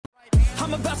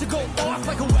I'm about to go off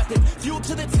like a weapon. Fuel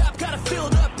to the top, got a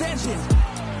filled up engine.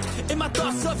 In my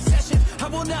thoughts, obsession. I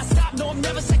will not stop, no, I'm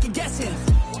never second guessing.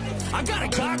 I got a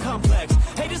God complex.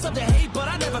 Haters love to hate, but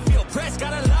I never feel pressed.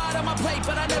 Got a lot on my plate,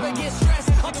 but I never get stressed.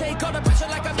 I'll take all the pressure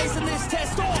like I'm acing this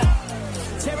test.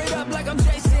 Tear it up like I'm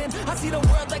Jason. I see the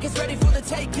world like it's ready for the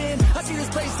taking. I see this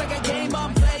place like a game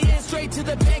I'm playing. Straight to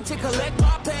the bank to collect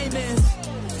my payments.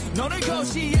 No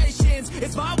negotiations,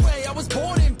 it's my way, I was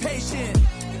born impatient.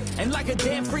 And like a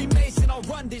damn Freemason, I'll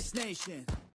run this nation.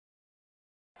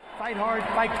 Fight hard,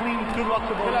 fight clean, good luck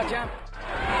to both. Good luck, champ.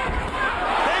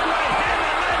 Big right hand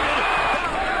landed.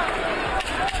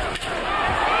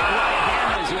 Right hand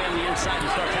as you're on the inside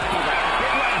and start tapping back.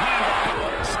 Big right hand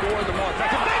score the more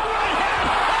effective. Big right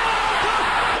hand!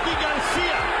 Mikey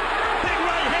Garcia. Big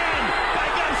right hand by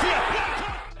Garcia.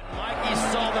 Mikey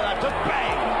saw that I took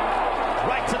bang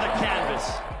right to the canvas.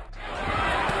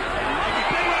 Mikey,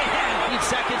 big right hand. 8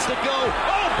 seconds to go.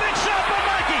 Oh, big shot by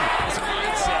Mikey. His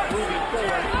mindset moving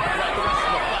forward throughout the rest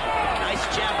of the fight. Nice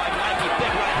jab by Mikey.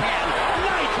 Big right hand.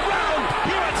 Ninth round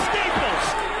here at Staples.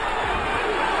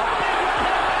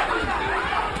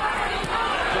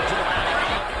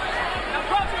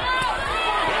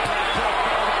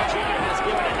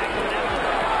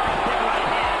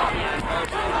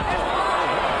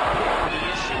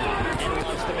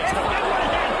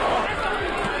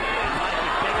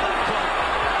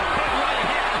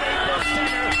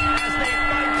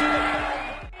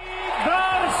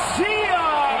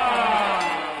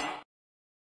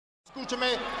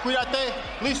 Escúchame, cuídate,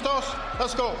 listos,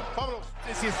 let's go, vámonos.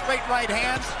 This is straight right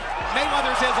hands.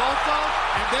 Mayweather's is also,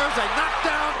 and there's a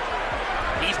knockdown.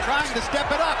 He's trying to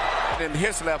step it up. In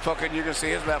his left hook, and you can see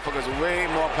his left hook is way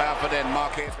more powerful than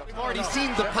Marquez. We've already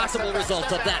seen the possible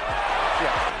results of that.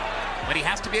 Yeah. But he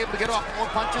has to be able to get off more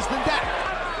punches than that.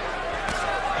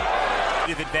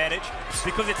 Advantage,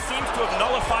 because it seems to have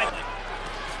nullified.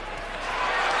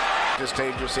 Just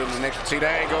dangerous in the next. See,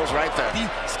 there he goes right there. The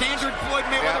standard Floyd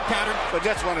Mayweather pattern. But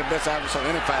that's one of the best I've ever seen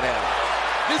any fight had.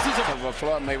 This is a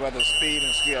Floyd Mayweather's speed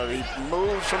and skill. He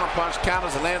moves from a punch,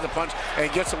 counters and lands a punch,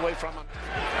 and gets away from him.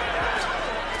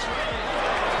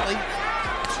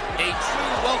 A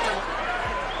true welter.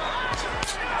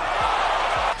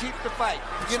 Keep the fight.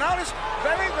 You notice,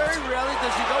 very, very rarely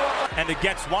does he go up. And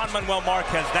against Juan Manuel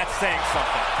Marquez, that's saying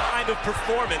something. Kind of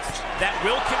performance that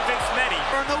will convince many.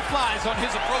 There are no flies on his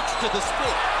approach to the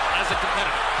sport as a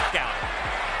competitor. Down.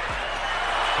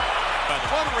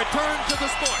 What a return to the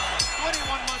sport. 21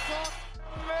 months off.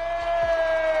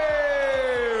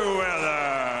 Mayweather.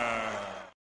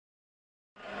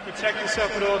 Protect yourself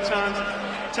at all times.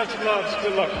 Touch gloves.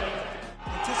 Good luck.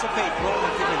 Anticipate Roman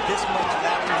giving this much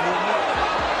lateral movement.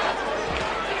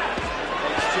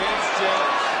 Exchange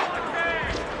jabs.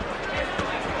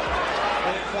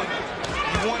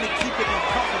 You want to keep it in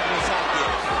comfortableness out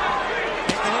there.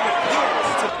 And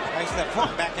interference. Nice left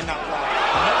hook, backing out wide.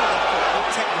 Another left hook, good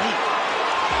technique.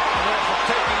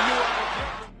 Taking you up.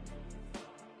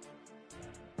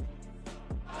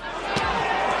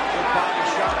 Good body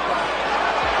shot by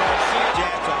Garcia.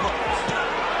 Jabs or hooks.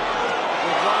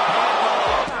 Good right hand.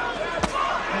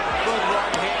 Good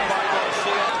right hand by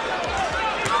Garcia.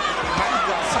 Mike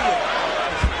Garcia.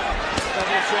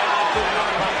 Double jab, good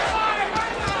right hand.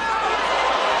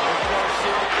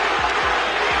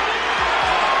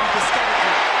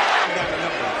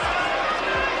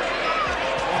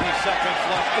 Seconds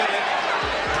left in it.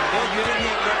 They'll get in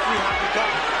here, referee have to go.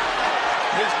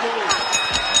 His move.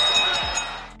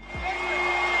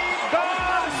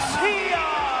 Garcia!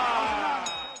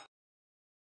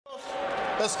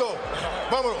 Let's go,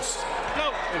 vámonos. Go!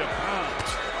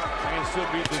 I can still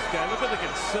beat this guy. Look at the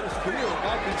consistency. A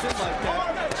guy beats him like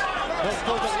that. Let's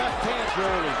go the left hand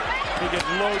early. He can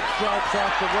load shots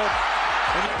off the rope.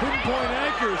 And pinpoint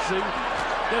accuracy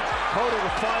gets Cotto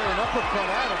to fire an uppercut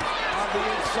at him on the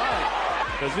inside.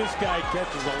 Because this guy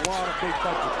catches a lot of big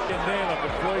punches. He can nail him, but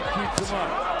Floyd keeps him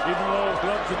up. Even though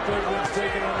gloves and big ones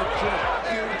taken on the chin.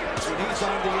 And he's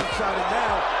on the inside, and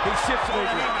now he shifts it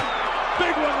again.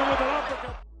 Big one with an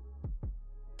uppercut.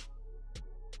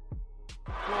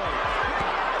 Floyd.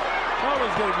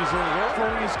 Always going to be sitting there.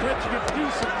 Floyd is catching a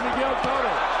piece of Miguel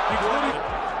Cotto. He's winning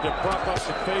to prop up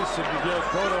the face of Miguel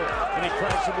Cotto, and he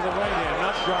cracks him with the right hand,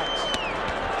 not drops.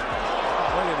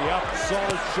 Look at the up,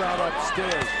 solid shot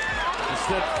upstairs.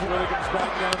 Instead, Floyd comes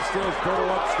back downstairs, Cotto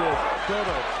upstairs.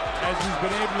 Cotto, as he's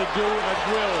been able to do at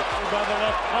will, by the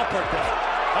left uppercut.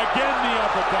 Again the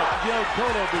uppercut. Miguel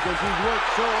Cotto, because he's worked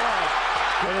so hard.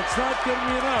 But it's not getting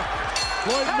me enough.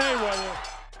 Floyd Mayweather.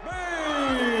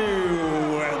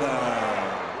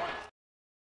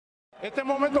 Este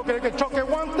momento que choque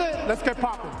guante, let's get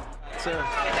popping. Sir.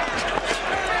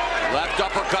 Left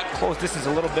uppercut. This is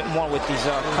a little bit more with these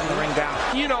cutting the ring down.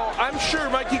 You know, I'm sure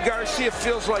Mikey Garcia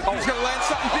feels like he's going to land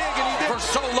something big, and he did. For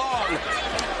so long.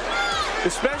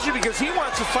 Especially because he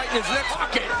wants to fight in his next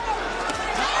pocket.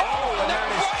 Oh,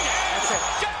 That's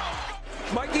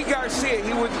it. Mikey Garcia,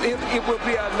 it will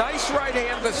be a nice right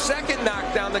hand, the second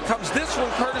knockdown that comes this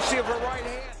one courtesy of a right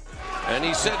hand. And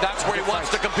he said that's where he wants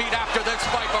to compete after this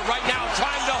fight, but right now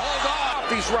trying to hold on.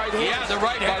 These right hands. Yeah, the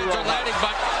right hands are landing,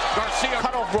 but Garcia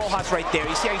cut off Rojas right there.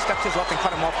 You see how he stepped his left and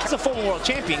cut him off. He's a former world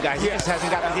champion, guys. He just hasn't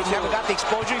got, he never got the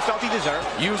exposure he felt he deserved.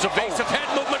 use evasive head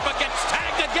movement, but gets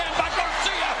tagged again by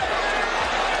Garcia.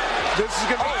 This is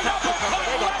going to be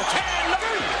left hand.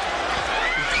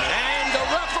 And the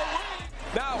referee.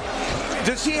 Now,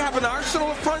 does he have an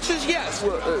arsenal of punches? Yes,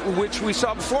 which we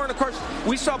saw before. And, of course,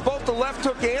 we saw both the left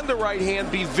hook and the right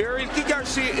hand be very... Mikey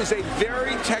Garcia is a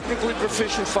very technically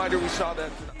proficient fighter. We saw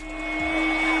that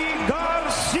tonight.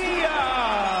 Garcia!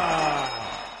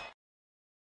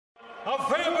 A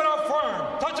favorite of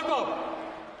firm. Touch him up.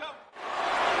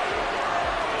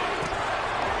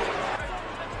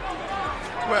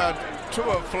 Well, two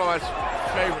of Floyd's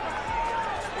favorite.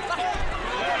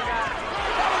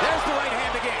 There's the right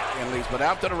hand again. At least, but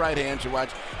after the right hand, you watch,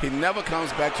 he never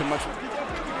comes back too much.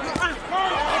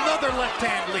 Another left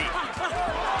hand lead.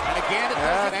 And again, it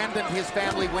abandoned his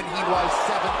family when he was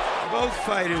 7. Both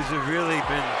fighters have really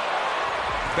been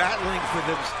battling for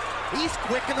them. He's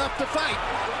quick enough to fight.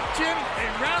 Jim,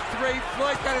 in round 3,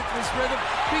 Floyd got into his rhythm,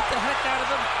 beat the heck out of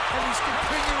him, and he's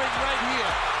continuing right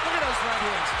here. Look at those right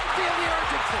hands. Feel the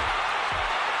urgency.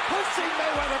 Pushing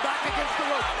Mayweather back against the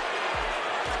rope.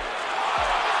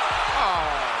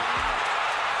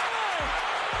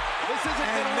 This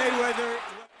isn't And Mayweather.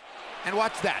 And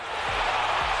watch that.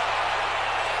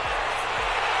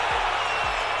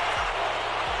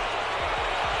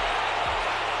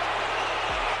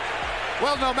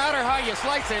 Well, no matter how you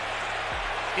slice it,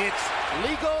 it's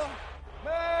legal.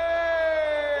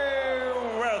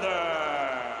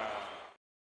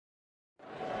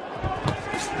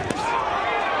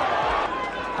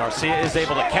 Garcia is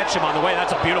able to catch him on the way.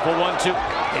 That's a beautiful 1-2.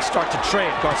 They start to trade.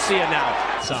 Garcia now.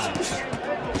 Side.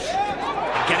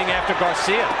 Getting after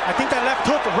Garcia. I think that left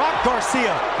hook rocked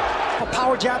Garcia. A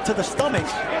power jab to the stomach.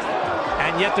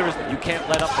 And yet you can't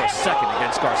let up for a second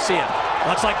against Garcia.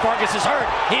 Looks like Vargas is hurt.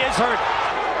 He is hurt.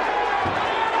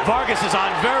 Vargas is on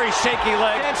very shaky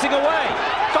leg. Dancing away.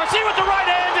 Garcia with the right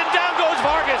hand, and down goes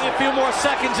Vargas. A few more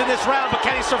seconds in this round, but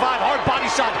can he survive? Hard body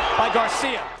shot by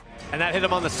Garcia. And that hit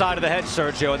him on the side of the head,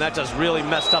 Sergio, and that just really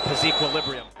messed up his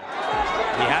equilibrium.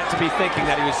 He had to be thinking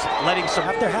that he was letting some...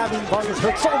 After having Vargas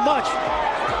hurt so much.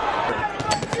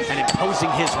 And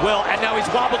imposing his will, and now he's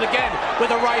wobbled again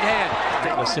with a right hand.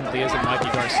 This simply isn't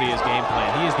Mikey Garcia's game plan.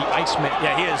 He is the Iceman.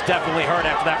 Yeah, he is definitely hurt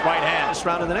after that right hand. This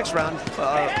round and the next round,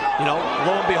 you know,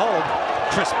 lo and behold,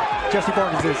 crisp. Jesse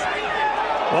Vargas is.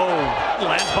 Whoa,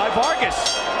 lands by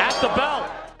Vargas at the bell.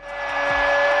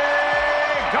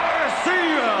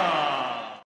 Garcia!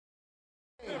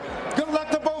 Good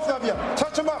luck to both of you.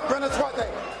 Touch him up, Brennan Suarte.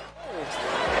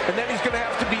 And then he's going to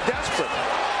have to be desperate.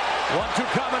 1-2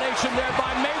 combination there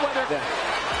by Mayweather.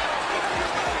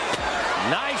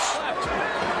 Nice left.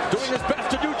 Doing his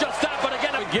best to do just that, but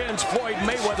again begins Floyd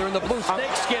Mayweather in the blue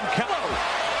snakeskin color.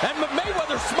 And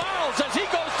Mayweather smiles as he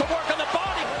goes to work on the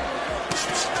body.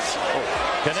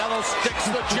 Canelo sticks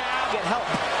the jab. Get help.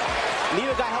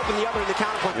 Neither guy helping the other in the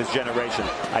counterpunch. This generation.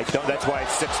 That's why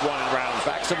it's 6-1 in rounds.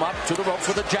 Backs him up to the ropes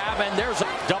with a jab, and there's a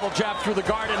double jab through the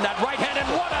guard, and that right hand, and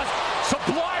what a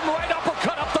sublime right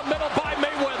uppercut up the middle by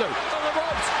Mayweather. On the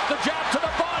ropes, the jab to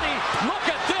the body. Look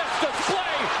at this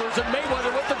display. There's a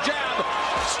Mayweather with the jab.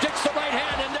 Sticks the right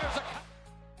hand, and there's a...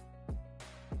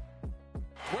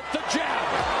 With the jab.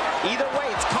 Either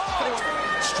way, it's caught.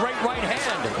 Straight right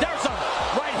hand. There's a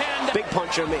right hand. Big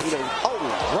puncher, you know.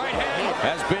 Right hand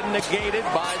has been negated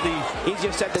by the...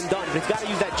 Easier said than done. He's got to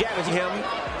use that jab as him.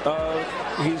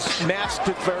 He's masked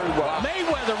it very well.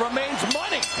 Mayweather remains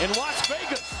money in Las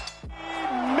Vegas.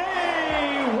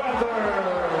 Mayweather!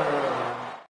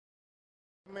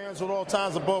 Man's at all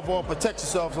times above all. Protect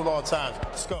yourselves at all times.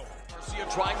 Let's go. Garcia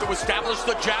trying to establish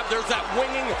the jab. There's that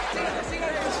winging.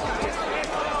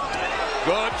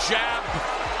 Good jab.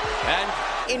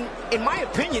 And in my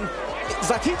opinion,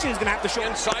 Zatichi is going to have to show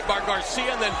inside by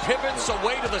Garcia, and then pivots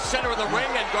away to the center of the ring,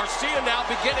 and Garcia now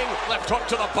beginning left hook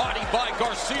to the body by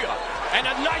Garcia, and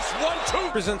a nice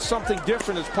 1-2. Presents something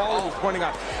different, as Paul was pointing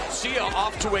out. Garcia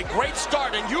off to a great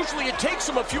start, and usually it takes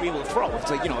him a few. He will throw.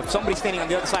 It's like, you know, if somebody's standing on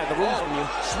the other side of the room from you.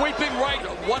 Sweeping right,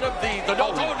 one of the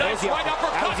nice right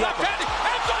uppercut, left hand,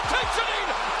 and Zatichi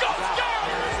goes down.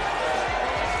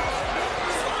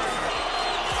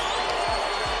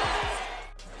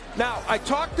 Now, I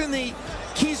talked in the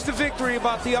Keys to Victory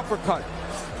about the uppercut.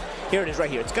 Here it is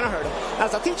right here. It's going to hurt him. Now,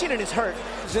 Zaltichinen is hurt.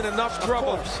 He's in enough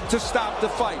trouble to stop the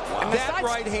fight. And that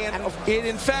right hand, it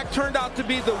in fact turned out to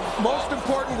be the most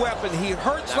important weapon. He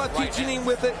hurt Zaltichinen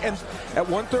with it, and at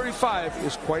 135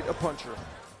 is quite a puncher.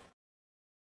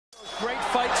 Great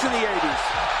fights in the 80s.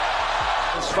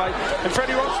 This fight, and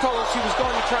Freddie Roach told us he was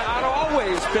going to try. Not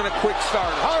always been a quick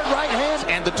starter. Hard right hands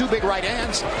and the two big right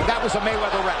hands. That was a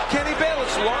Mayweather rap. Kenny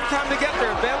Bayless, a long time to get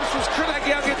there. Bayless was critical.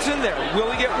 Gets in there. Will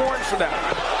he get warned for that?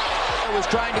 Was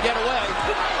trying to get away.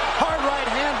 Hard right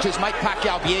hand. Does Mike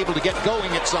Pacquiao be able to get going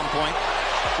at some point?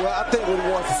 Well, I think what he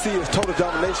wants to see is total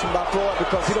domination by Floyd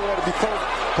because he don't want to be close.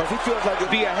 Because he feels like it'd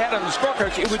be ahead on the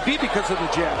scorecards. It would be because of the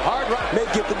jab. Hard right may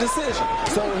get the decision.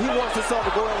 So he wants his son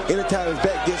to go in anytime his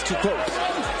back gets too close.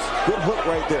 Good hook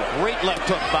right there. Great left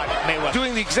hook by Mayweather.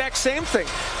 Doing the exact same thing.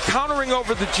 Countering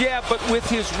over the jab, but with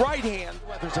his right hand.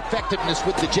 Mayweather's effectiveness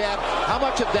with the jab. How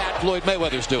much of that Floyd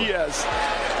Mayweather's doing? Yes.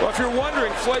 Well, if you're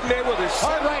wondering, Floyd Mayweather's...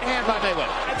 Hard right hand by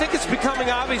Mayweather. I think it's becoming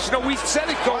obvious. You know, we said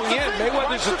it going in.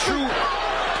 Mayweather's a true...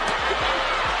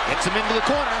 Gets him into the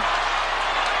corner.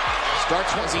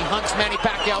 Starts as he hunts Manny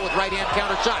Pacquiao with right hand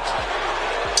counter shots.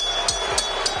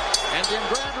 And then